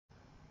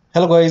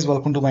Hello guys,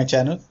 welcome to my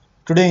channel.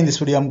 Today in this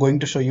video I'm going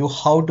to show you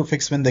how to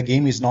fix when the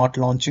game is not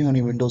launching on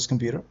your Windows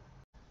computer.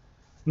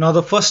 Now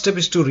the first step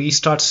is to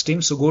restart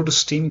Steam. So go to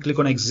Steam, click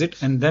on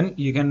exit, and then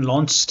you can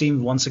launch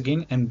Steam once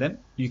again and then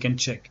you can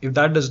check. If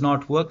that does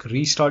not work,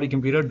 restart your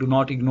computer. Do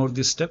not ignore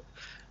this step.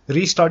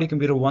 Restart your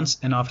computer once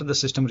and after the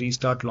system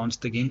restart, launch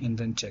the game and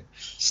then check.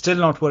 Still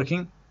not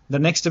working. The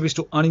next step is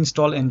to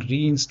uninstall and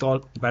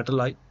reinstall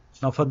BattlEye.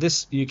 Now for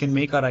this you can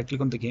make a right click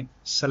on the game,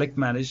 select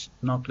manage,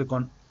 now click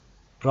on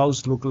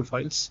browse local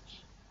files.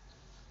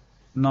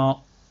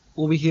 Now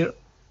over here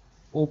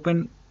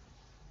open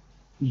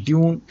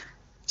Dune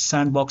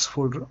sandbox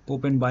folder,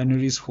 open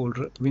binaries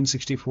folder,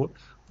 Win64.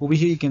 Over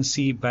here you can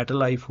see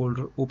BattlEye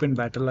folder, open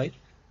BattlEye,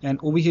 and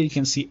over here you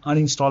can see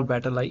uninstall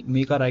BattlEye.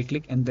 Make a right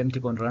click and then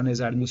click on run as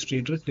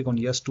administrator, click on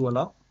yes to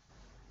allow.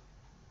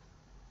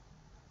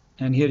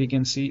 And here you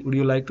can see, would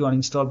you like to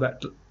uninstall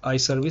BattlEye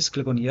service?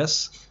 Click on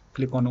yes,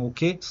 click on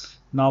OK.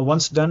 Now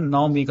once done,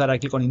 now make a right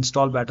click on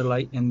install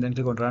BattlEye and then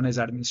click on run as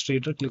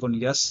administrator, click on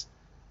yes.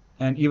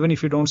 And even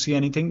if you don't see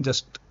anything,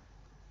 just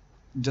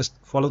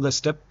follow the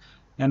step.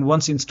 And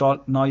once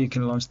installed, now you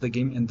can launch the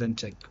game and then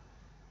check.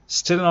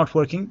 Still not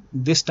working.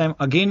 This time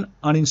again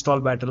uninstall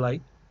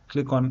BattlEye,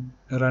 click on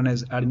run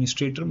as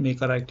administrator,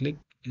 make a right click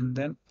and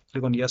then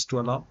click on yes to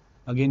allow.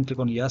 Again click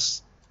on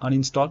yes,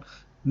 uninstall.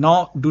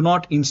 Now do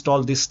not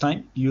install this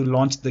time, you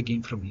launch the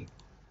game from here.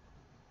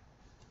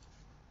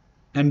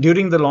 And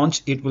during the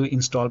launch it will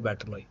install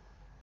BattlEye.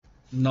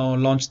 Now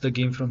launch the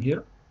game from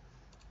here.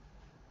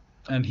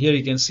 And here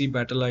you can see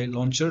BattlEye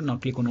launcher. Now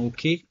click on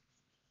OK,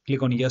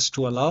 click on yes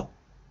to allow.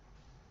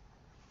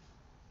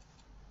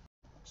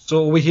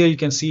 So over here you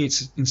can see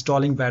it's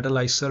installing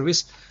BattlEye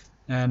service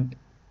and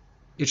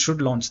it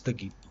should launch the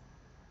game.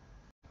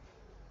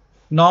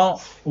 Now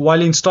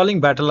while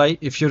installing BattlEye,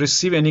 if you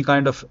receive any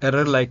kind of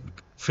error like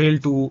fail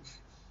to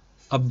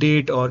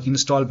update or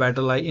install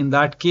BattlEye, in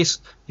that case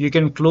you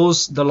can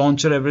close the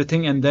launcher,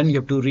 everything, and then you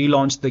have to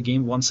relaunch the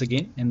game once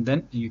again and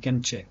then you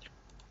can check.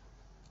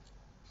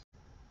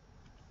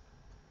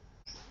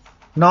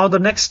 Now the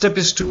next step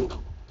is to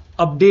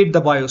update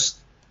the BIOS.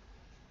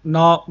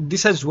 Now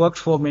this has worked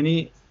for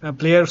many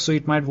players, so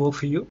it might work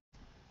for you.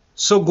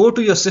 So go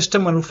to your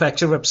system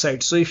manufacturer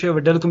website. So if you have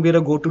a Dell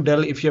computer, go to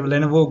Dell. If you have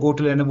Lenovo, go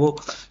to Lenovo.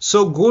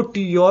 So go to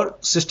your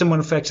system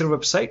manufacturer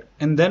website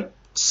and then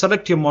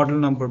select your model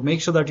number.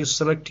 Make sure that you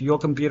select your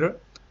computer.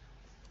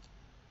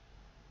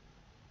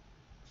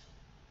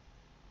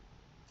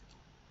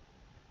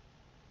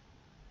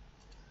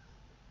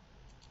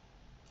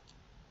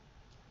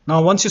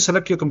 Now once you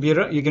select your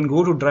computer, you can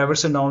go to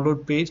drivers and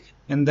download page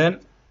and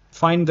then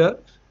find the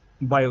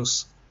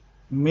BIOS.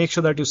 Make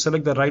sure that you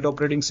select the right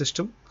operating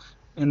system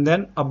and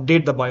then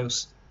update the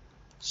BIOS.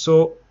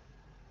 So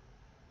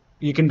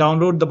you can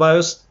download the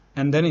BIOS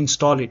and then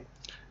install it.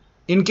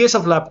 In case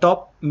of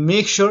laptop,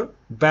 make sure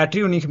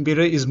battery on your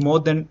computer is more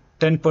than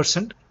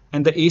 10%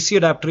 and the AC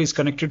adapter is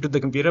connected to the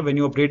computer when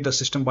you update the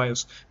system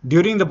BIOS.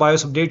 During the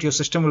BIOS update, your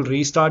system will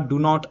restart. Do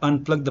not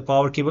unplug the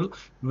power cable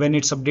when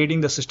it's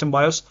updating the system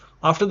BIOS.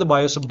 After the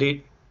BIOS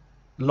update,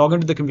 log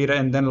into the computer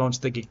and then launch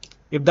the game.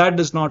 If that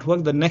does not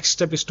work, the next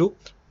step is to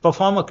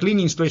perform a clean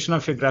installation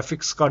of your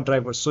graphics card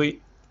driver. So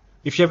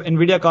if you have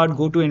NVIDIA card,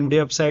 go to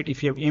NVIDIA website.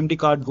 If you have AMD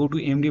card, go to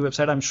AMD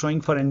website. I'm showing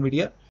for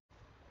NVIDIA.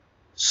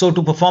 So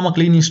to perform a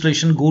clean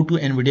installation, go to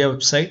NVIDIA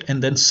website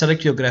and then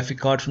select your graphic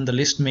card from the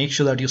list. Make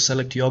sure that you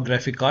select your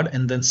graphic card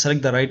and then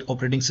select the right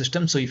operating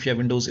system. So if you have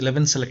Windows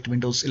 11, select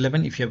Windows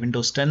 11. If you have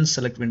Windows 10,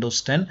 select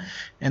Windows 10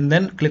 and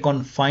then click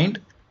on Find.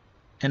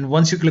 And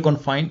once you click on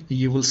Find,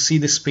 you will see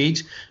this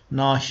page.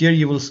 Now here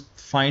you will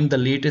find the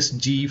latest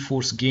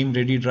GeForce Game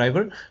Ready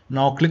driver.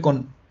 Now click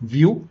on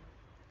View.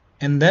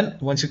 And then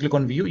once you click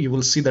on View, you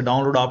will see the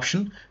download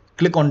option.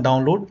 Click on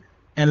Download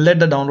and let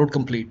the download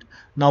complete.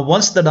 Now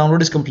once the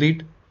download is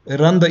complete,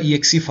 run the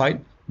exe file.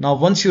 Now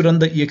once you run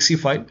the exe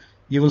file,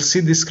 you will see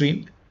this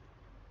screen.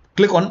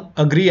 Click on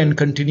Agree and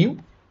Continue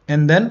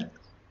and then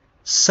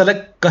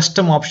select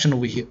Custom option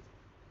over here.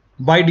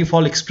 By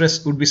default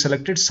Express would be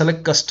selected.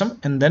 Select Custom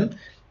and then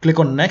click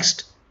on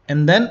Next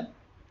and then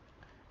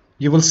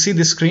you will see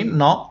this screen.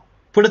 Now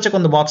put a check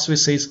on the box which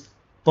says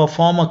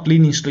perform a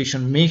clean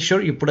installation. Make sure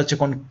you put a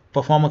check on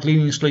perform a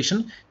clean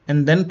installation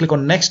and then click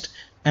on Next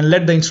and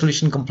let the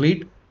installation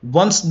complete.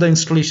 Once the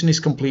installation is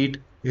complete,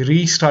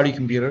 restart your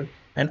computer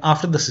and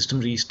after the system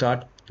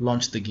restart,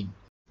 launch the game.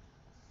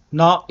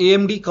 Now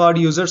AMD card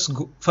users,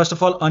 first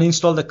of all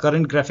uninstall the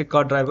current graphic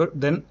card driver,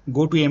 then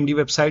go to AMD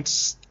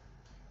websites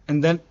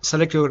and then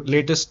select your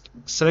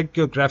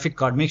graphic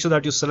card. Make sure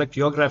that you select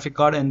your graphic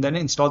card and then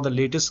install the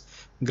latest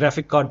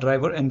graphic card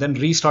driver and then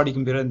restart your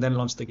computer and then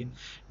launch the game.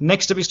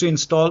 Next step is to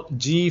install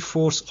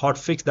GeForce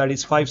Hotfix, that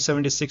is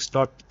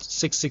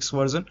 576.66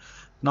 version.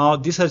 Now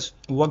this has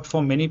worked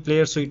for many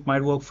players, so it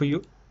might work for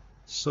you.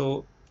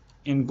 So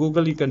in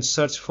Google you can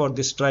search for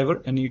this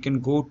driver and you can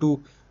go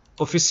to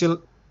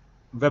official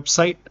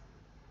website,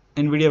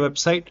 NVIDIA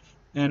website,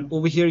 and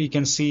over here you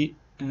can see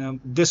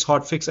this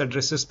hotfix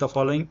addresses the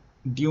following: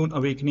 Dune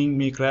Awakening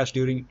may crash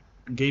during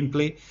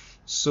gameplay.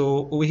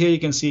 So over here you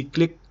can see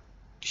click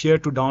here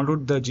to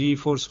download the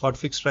GeForce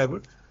Hotfix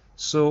driver.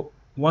 So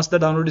once the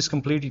download is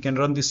complete, you can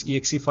run this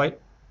exe file.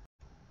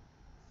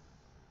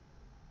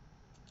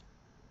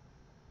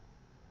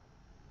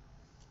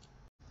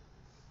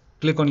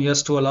 Click on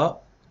yes to allow,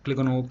 click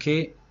on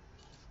OK.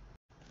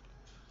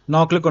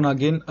 Now click on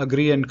again,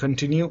 agree and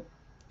continue,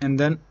 and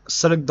then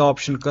select the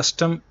option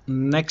custom,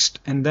 next,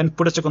 and then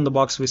put a check on the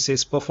box which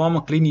says perform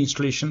a clean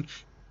installation.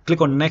 Click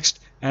on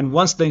next, and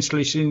once the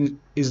installation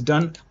is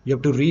done, you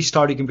have to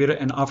restart your computer,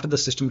 and after the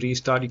system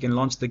restart, you can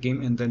launch the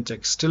game and then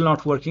check. Still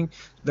not working.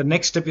 The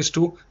next step is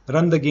to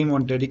run the game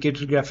on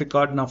dedicated graphic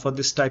card. Now for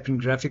this, type in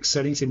graphics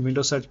settings in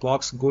Windows search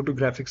box, go to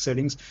graphics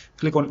settings,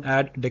 click on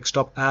add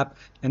desktop app,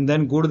 and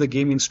then go to the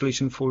game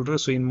installation folder.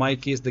 So in my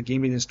case, the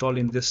game is installed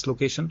in this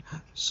location.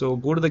 So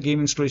go to the game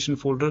installation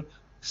folder,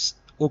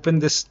 open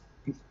this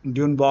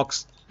Dune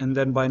box, and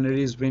then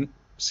binaries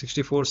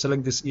Win64,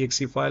 select this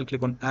exe file,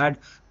 click on add.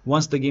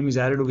 Once the game is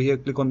added over here,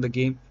 click on the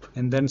game,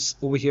 and then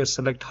over here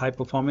select high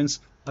performance.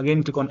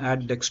 Again click on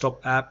add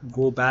desktop app,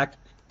 go back,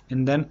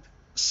 and then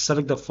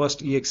select the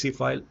first exe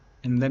file,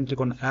 and then click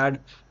on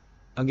add.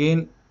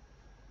 Again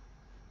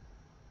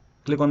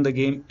click on the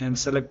game and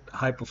select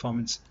high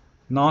performance.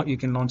 Now you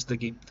can launch the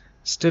game.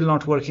 Still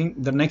not working.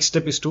 The next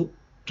step is to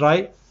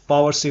try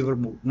power saver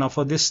mode. Now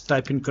for this,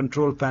 type in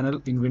control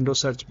panel in Windows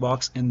search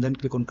box, and then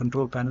click on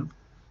control panel,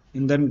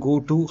 and then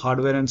go to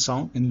hardware and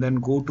sound, and then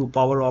go to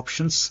power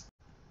options.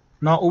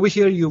 Now over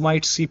here you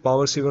might see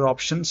power saver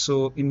options.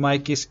 So in my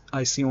case,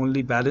 I see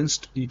only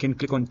balanced. You can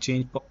click on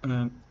change.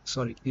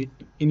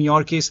 In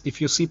your case,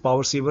 if you see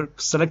power saver,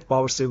 select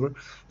power saver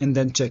and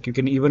then check. You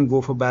can even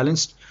go for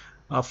balanced.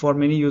 For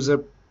many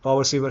user,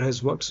 power saver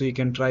has worked, so you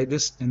can try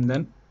this and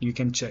then you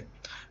can check.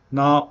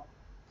 Now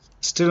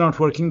still not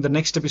working. The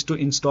next step is to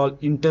install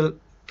Intel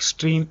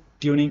Extreme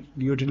Tuning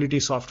utility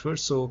software.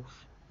 So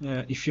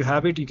if you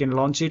have it, you can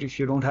launch it. If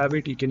you don't have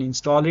it, you can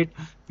install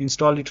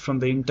it from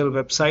the Intel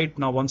website.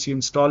 Now once you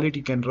install it,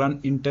 you can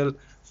run Intel,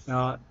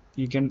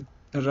 you can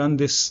run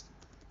this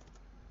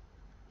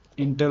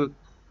Intel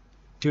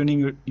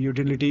tuning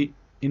utility.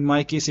 In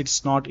my case,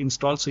 it's not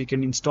installed, so you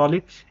can install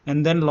it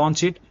and then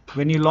launch it.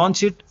 When you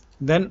launch it,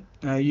 then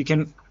you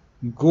can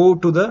go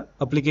to the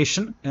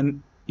application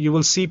and you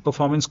will see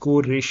performance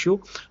core ratio.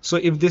 So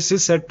if this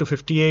is set to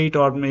 58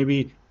 or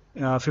maybe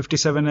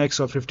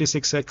 57x or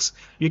 56x,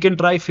 you can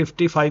try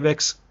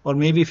 55x or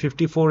maybe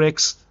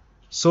 54x.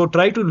 So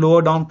try to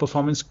lower down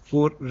performance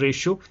core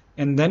ratio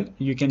and then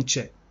you can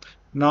check.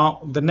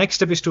 Now the next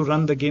step is to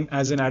run the game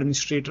as an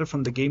administrator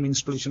from the game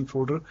installation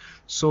folder.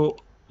 So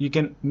you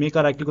can make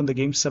a right click on the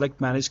game, select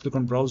manage, click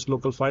on browse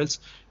local files,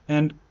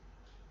 and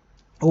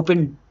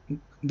open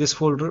this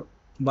folder,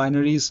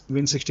 binaries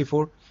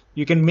Win64.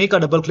 You can make a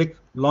double click,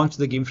 launch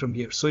the game from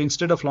here. So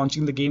instead of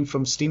launching the game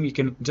from Steam, you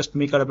can just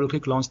make a double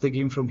click, launch the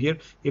game from here.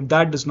 If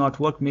that does not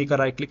work, make a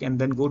right click and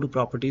then go to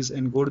properties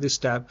and go to this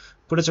tab,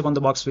 put a check on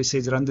the box which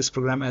says run this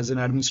program as an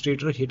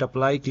administrator, hit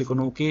apply, click on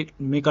OK,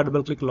 make a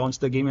double click, launch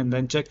the game and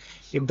then check.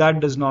 If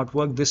that does not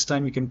work, this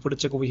time you can put a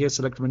check over here,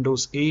 select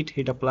Windows 8,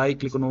 hit apply,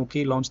 click on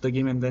OK, launch the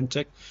game and then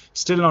check.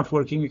 Still not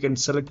working, you can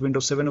select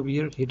Windows 7 over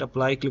here, hit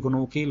apply, click on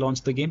OK,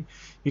 launch the game.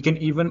 You can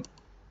even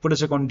put a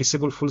check on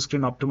disable full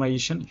screen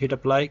optimization, hit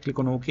apply, click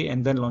on OK,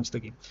 and then launch the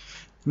game.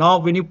 Now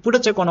when you put a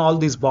check on all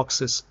these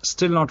boxes,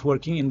 still not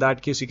working, in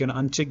that case you can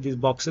uncheck these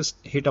boxes,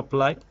 hit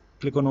apply,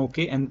 click on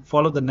OK, and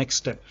follow the next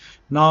step.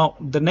 Now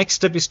the next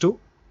step is to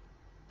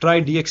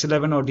try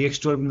DX11 or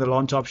DX12 in the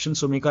launch option.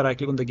 So make a right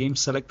click on the game,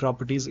 select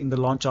properties, in the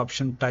launch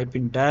option type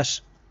in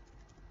dash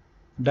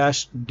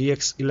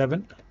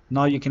DX11.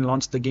 Now you can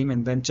launch the game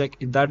and then check.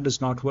 If that does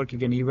not work, you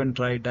can even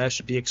try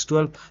dash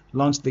DX12,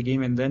 launch the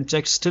game and then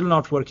check. Still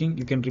not working,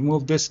 you can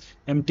remove this,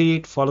 empty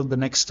it, follow the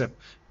next step.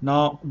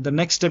 Now the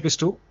next step is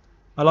to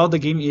allow the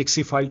game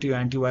exe file to your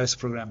antivirus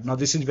program. Now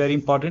this is very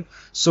important.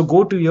 So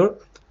go to your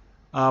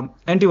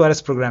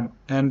antivirus program,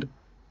 and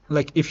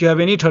like if you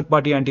have any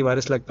third-party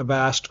antivirus like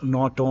Avast,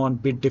 Norton,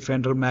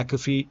 Bitdefender,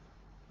 McAfee,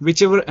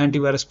 whichever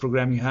antivirus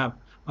program you have,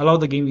 allow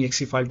the game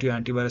exe file to your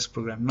antivirus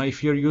program. Now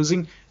if you're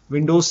using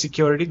Windows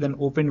security, then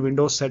open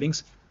Windows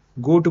settings,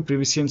 go to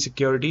privacy and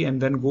security,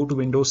 and then go to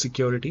Windows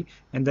security,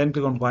 and then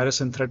click on virus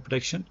and threat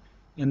protection,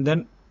 and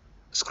then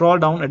scroll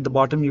down at the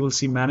bottom. You will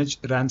see manage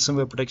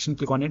ransomware protection.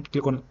 Click on it,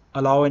 click on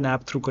allow an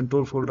app through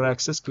control folder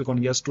access, click on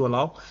yes to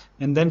allow,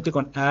 and then click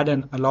on add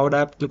an allowed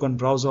app, click on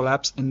browse all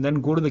apps, and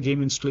then go to the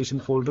game installation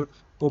folder,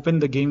 open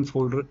the game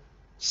folder,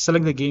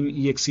 select the game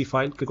exe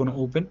file, click on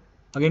open.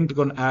 Again click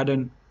on add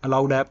an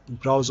allowed app,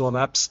 browse all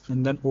apps,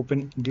 and then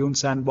open Dune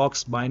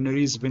sandbox,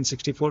 binaries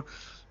Win64,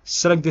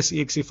 select this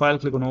exe file,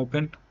 click on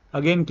open.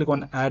 Again click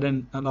on add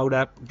an allowed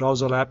app,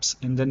 browse all apps,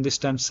 and then this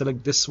time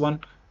select this one,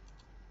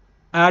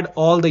 add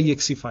all the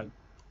exe file,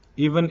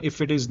 even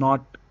if it is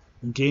not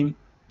game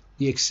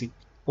exe.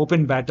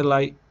 Open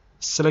BattlEye,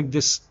 select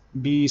this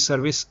BE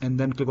service, and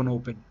then click on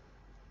open,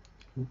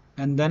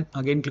 and then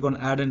again click on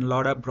add an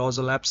allowed app, browse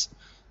all apps,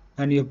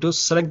 and you have to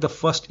select the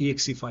first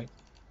exe file.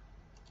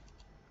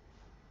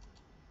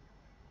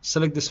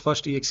 select this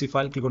first exe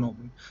file, click on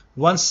open.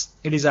 Once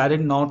it is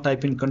added, now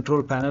type in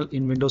control panel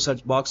in Windows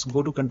search box,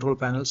 go to control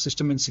panel,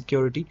 system and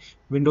security,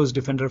 Windows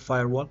Defender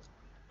Firewall.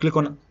 Click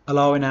on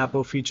allow an app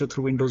or feature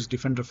through Windows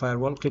Defender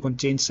Firewall. Click on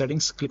change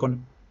settings, click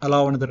on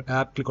allow another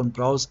app, click on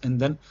browse, and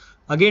then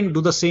again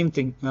do the same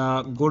thing.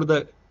 Go to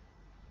the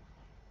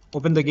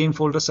open the game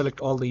folder,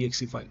 select all the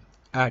exe file,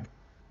 add.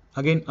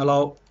 Again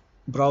allow,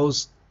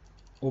 browse,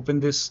 open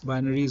this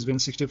binaries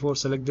Win64,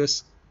 select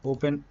this,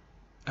 open,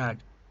 add.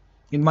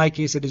 In my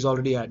case it is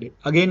already added.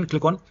 Again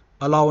click on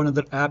allow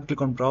another app,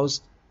 click on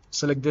browse,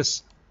 select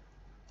this,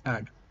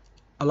 add.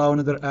 Allow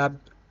another app,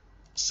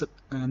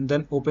 and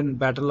then open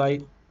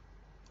BattlEye,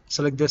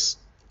 select this,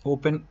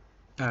 open,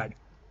 add.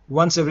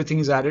 Once everything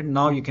is added,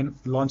 now you can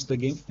launch the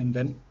game and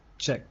then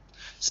check.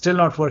 Still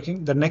not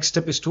working. The next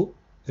step is to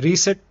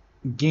reset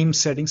game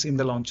settings in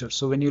the launcher.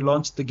 So when you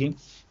launch the game,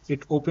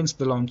 it opens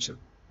the launcher.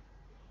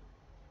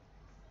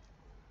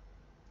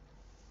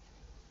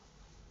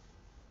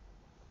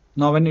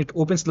 Now when it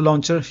opens the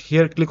launcher,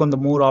 here click on the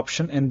more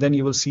option, and then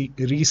you will see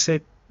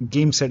reset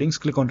game settings.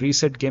 Click on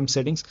reset game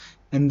settings,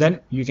 and then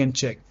you can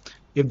check.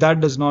 If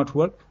that does not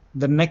work,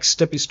 the next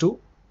step is to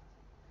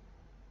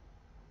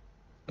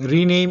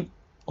rename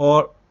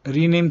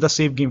the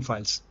save game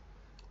files,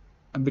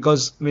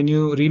 because when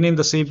you rename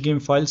the save game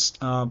files,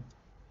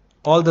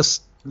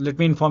 let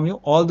me inform you,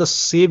 all the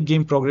save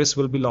game progress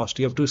will be lost.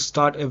 You have to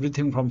start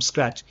everything from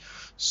scratch.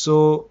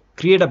 So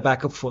create a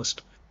backup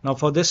first. Now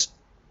for this,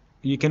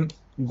 you can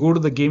go to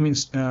the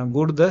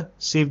go to the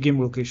save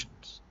game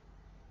locations.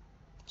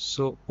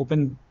 So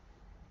open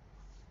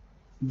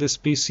this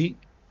PC.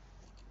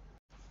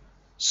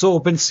 So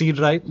open C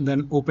drive,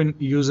 then open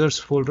users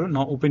folder.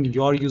 Now open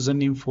your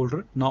username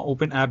folder. Now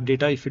open app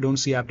data. If you don't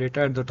see app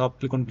data at the top,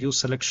 click on view,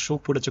 select show,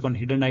 put a check on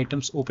hidden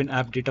items, open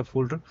app data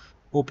folder,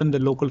 open the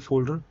local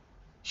folder.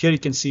 Here you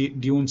can see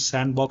Dune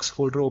sandbox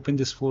folder, open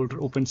this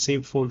folder, open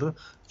save folder.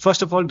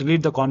 First of all,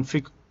 delete the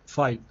config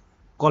file,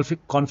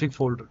 config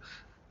folder.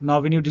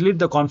 Now when you delete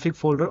the config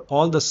folder,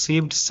 all the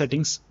saved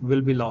settings will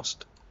be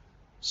lost.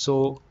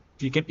 So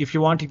you can, if you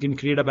want, you can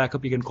create a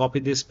backup. You can copy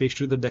this, paste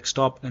to the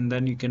desktop, and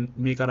then you can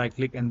make a right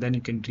click, and then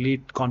you can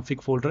delete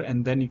config folder,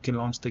 and then you can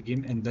launch the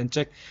game and then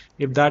check.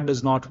 If that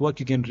does not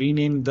work, you can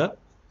rename the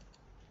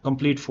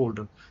complete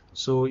folder.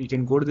 So you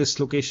can go to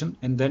this location,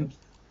 and then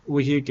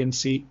over here you can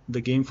see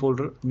the game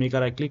folder, make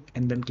a right click,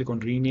 and then click on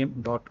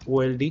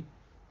rename.old.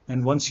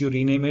 And once you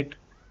rename it,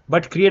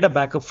 but create a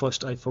backup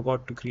first. I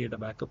forgot to create a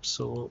backup,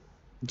 so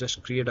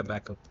just create a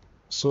backup.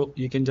 So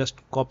you can just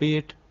copy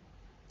it,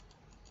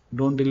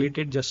 don't delete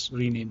it, just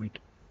rename it,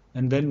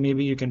 and then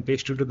maybe you can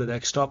paste it to the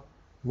desktop.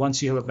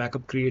 Once you have a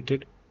backup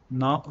created,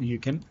 now you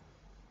can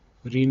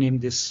rename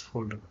this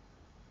folder,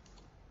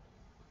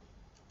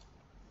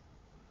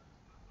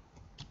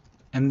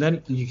 and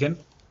then you can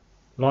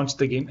launch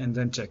the game and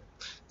then check.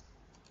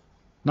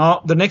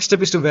 Now the next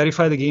step is to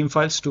verify the game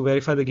files. To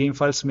verify the game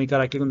files, make a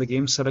right click on the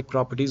game, select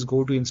properties,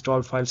 go to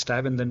install files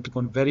tab, and then click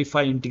on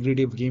verify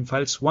integrity of game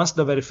files. Once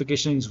the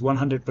verification is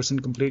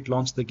 100% complete,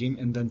 launch the game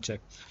and then check.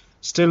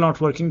 Still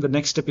not working. The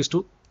next step is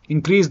to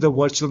increase the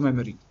virtual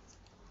memory.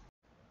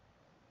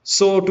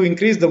 So to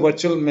increase the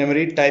virtual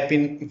memory, type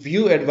in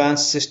view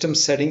advanced system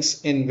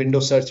settings in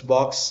Windows search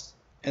box,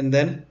 and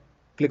then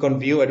click on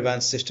view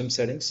advanced system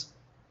settings,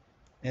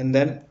 and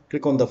then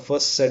click on the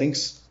first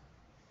settings,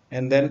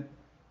 and then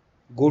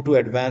go to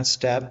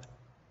advanced tab,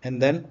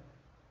 and then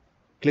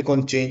click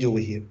on change over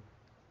here,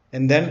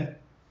 and then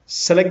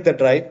select the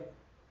drive.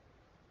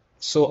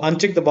 So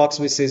uncheck the box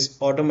which says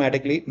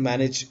automatically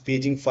manage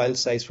paging file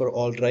size for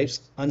all drives.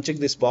 Uncheck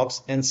this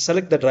box and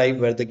select the drive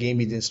where the game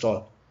is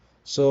installed.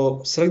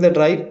 So select the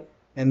drive,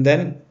 and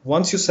then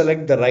once you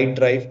select the right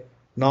drive,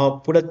 now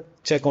put a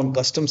check on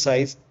custom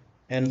size,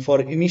 and for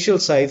initial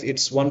size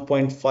it's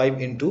 1.5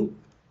 into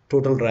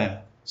total RAM.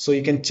 So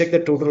you can check the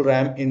total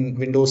RAM in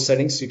Windows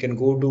settings. You can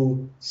go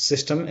to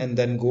system and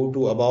then go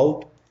to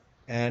about,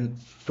 and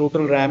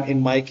total RAM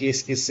in my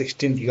case is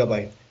 16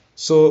 GB.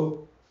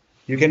 So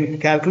you can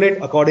calculate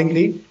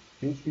accordingly.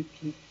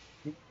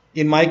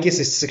 In my case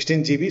it's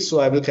 16 GB, so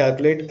I will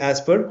calculate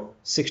as per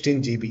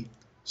 16 GB.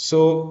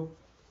 So,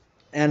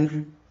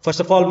 and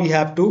first of all we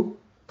have to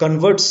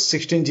convert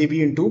 16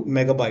 GB into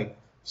megabyte.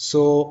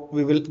 So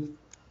we will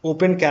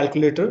open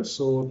calculator.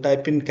 So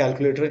type in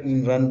calculator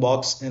in run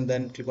box, and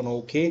then click on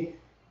OK,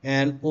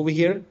 and over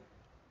here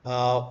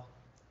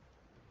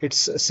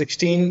it's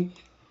 16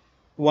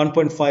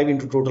 1.5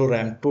 into total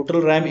RAM.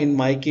 Total RAM in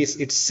my case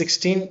it's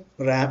 16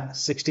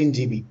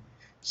 GB.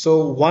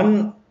 So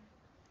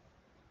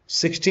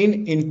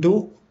 116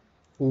 into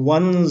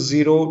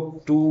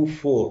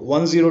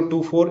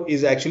 1024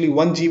 is actually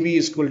 1 GB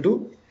is equal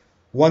to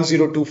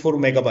 1024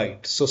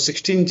 megabyte. So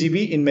 16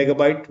 GB in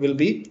megabyte will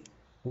be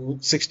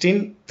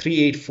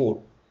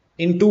 16384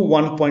 into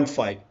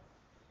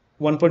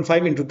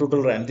 1.5 into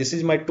total RAM. This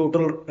is my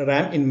total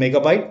RAM in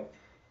megabyte.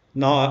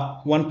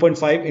 Now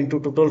 1.5 into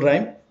total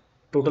RAM,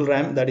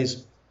 that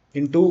is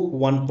into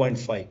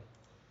 1.5.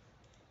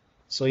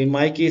 So in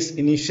my case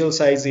initial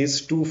size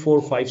is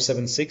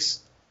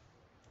 24576.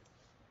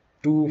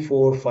 2,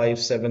 4, 5,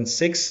 7,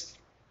 6,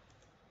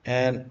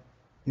 and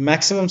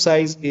maximum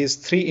size is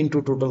 3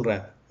 into total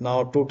RAM.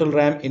 Now total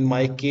RAM in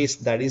my case,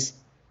 that is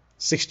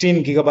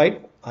 16 gigabyte.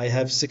 I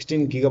have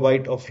 16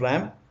 gigabyte of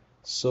RAM.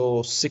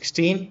 So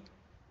 16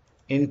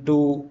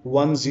 into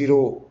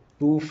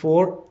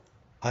 1024,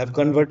 I have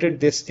converted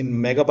this in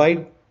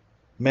megabyte.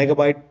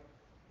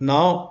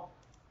 Now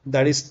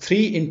that is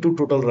 3 into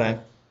total RAM.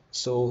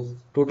 So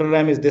total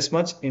RAM is this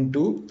much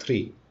into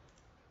 3,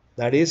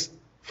 that is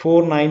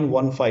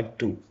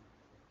 49152.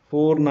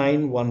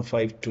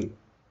 49152.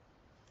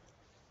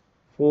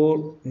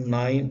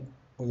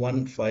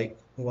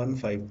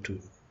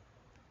 4915152.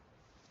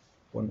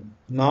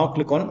 Now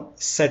click on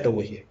set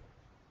over here.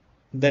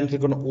 Then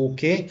click on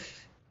OK,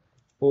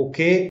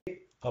 OK,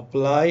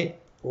 apply,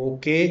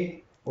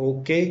 OK,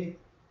 OK.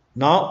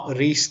 Now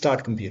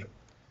restart computer.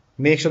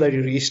 Make sure that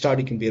you restart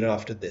your computer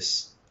after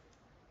this.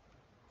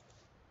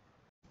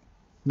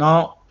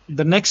 Now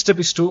the next step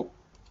is to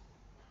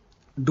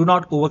do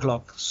not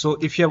overclock. So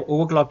if you have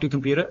overclocked your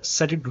computer,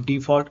 set it to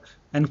default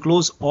and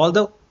close all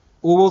the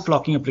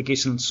overclocking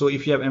applications. So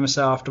if you have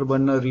MSI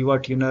Afterburner, Riva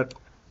Tuner,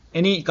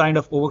 any kind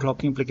of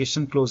overclocking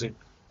application, close it.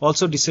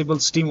 Also disable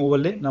Steam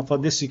overlay. Now for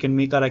this you can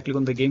make a right click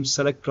on the game,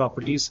 select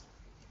properties,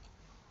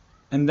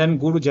 and then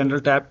go to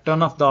general tab,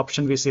 turn off the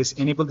option which says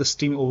enable the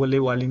Steam overlay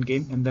while in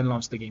game, and then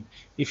launch the game.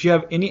 If you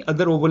have any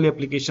other overlay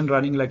application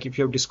running, like if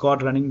you have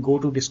Discord running, go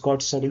to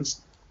Discord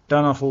settings,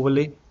 turn off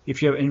overlay.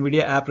 If you have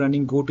NVIDIA app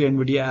running, go to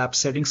NVIDIA app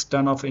settings,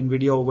 turn off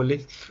NVIDIA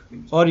overlay,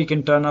 or you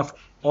can turn off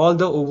all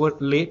the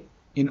overlay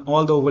in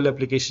all the overlay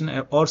application,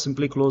 or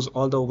simply close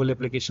all the overlay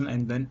application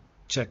and then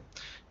check.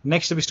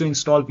 Next step is to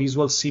install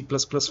Visual C++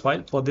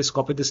 file. For this,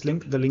 copy this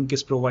link. The link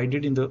is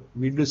provided in the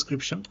video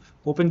description.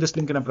 Open this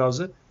link in a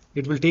browser.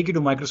 It will take you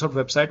to Microsoft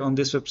website. On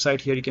this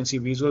website here you can see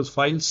Visual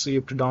files. So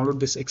you have to download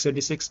this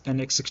x86 and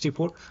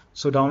x64.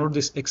 So download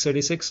this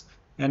x86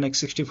 and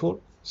x64.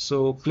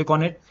 So click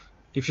on it.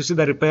 If you see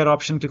the repair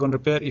option, click on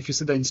repair. If you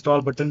see the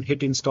install button,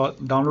 hit install.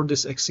 Download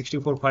this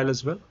x64 file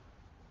as well,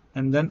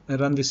 and then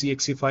run this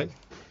exe file.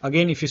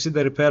 Again, if you see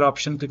the repair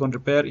option, click on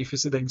repair. If you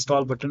see the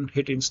install button,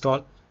 hit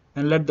install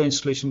and let the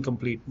installation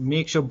complete.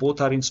 Make sure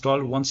both are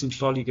installed. Once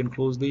installed, you can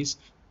close these,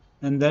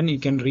 and then you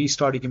can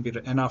restart your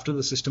computer, and after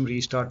the system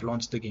restart,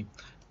 launch the game.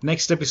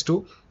 Next step is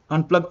to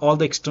unplug all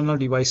the external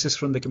devices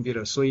from the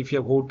computer. So if you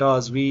have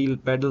HOTAs, wheel,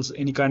 pedals,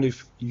 any kind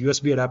of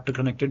USB adapter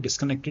connected,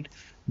 disconnect it.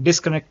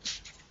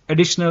 Disconnect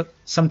additional,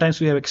 sometimes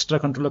we have extra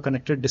controller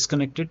connected,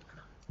 disconnect it.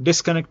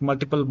 Disconnect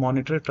multiple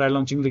monitor, try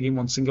launching the game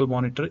on single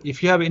monitor.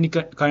 If you have any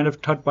kind of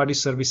third-party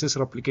services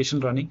or application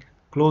running,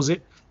 close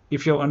it.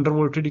 If you have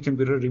undervolted your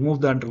computer,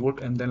 remove the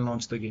undervolt and then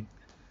launch the game.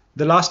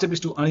 The last step is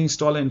to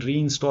uninstall and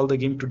reinstall the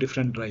game to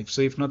different drives.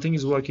 So if nothing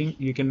is working,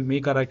 you can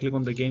make a right click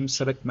on the game,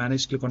 select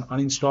manage, click on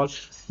uninstall.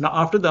 Now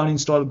after the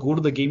uninstall, go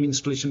to the game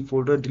installation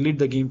folder, delete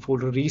the game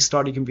folder,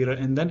 restart your computer,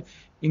 and then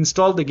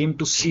install the game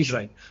to C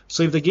drive.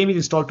 So if the game is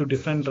installed to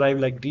different drive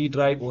like D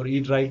drive or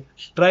E drive,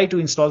 try to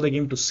install the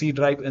game to C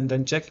drive and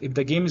then check. If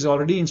the game is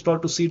already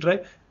installed to C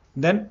drive,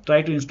 then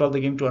try to install the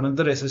game to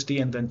another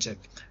SSD and then check.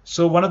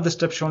 So one of the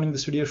steps shown in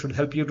this video should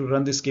help you to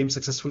run this game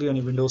successfully on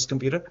your Windows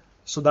computer.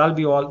 So that'll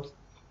be all.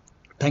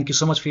 Thank you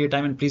so much for your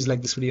time, and please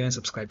like this video and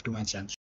subscribe to my channel.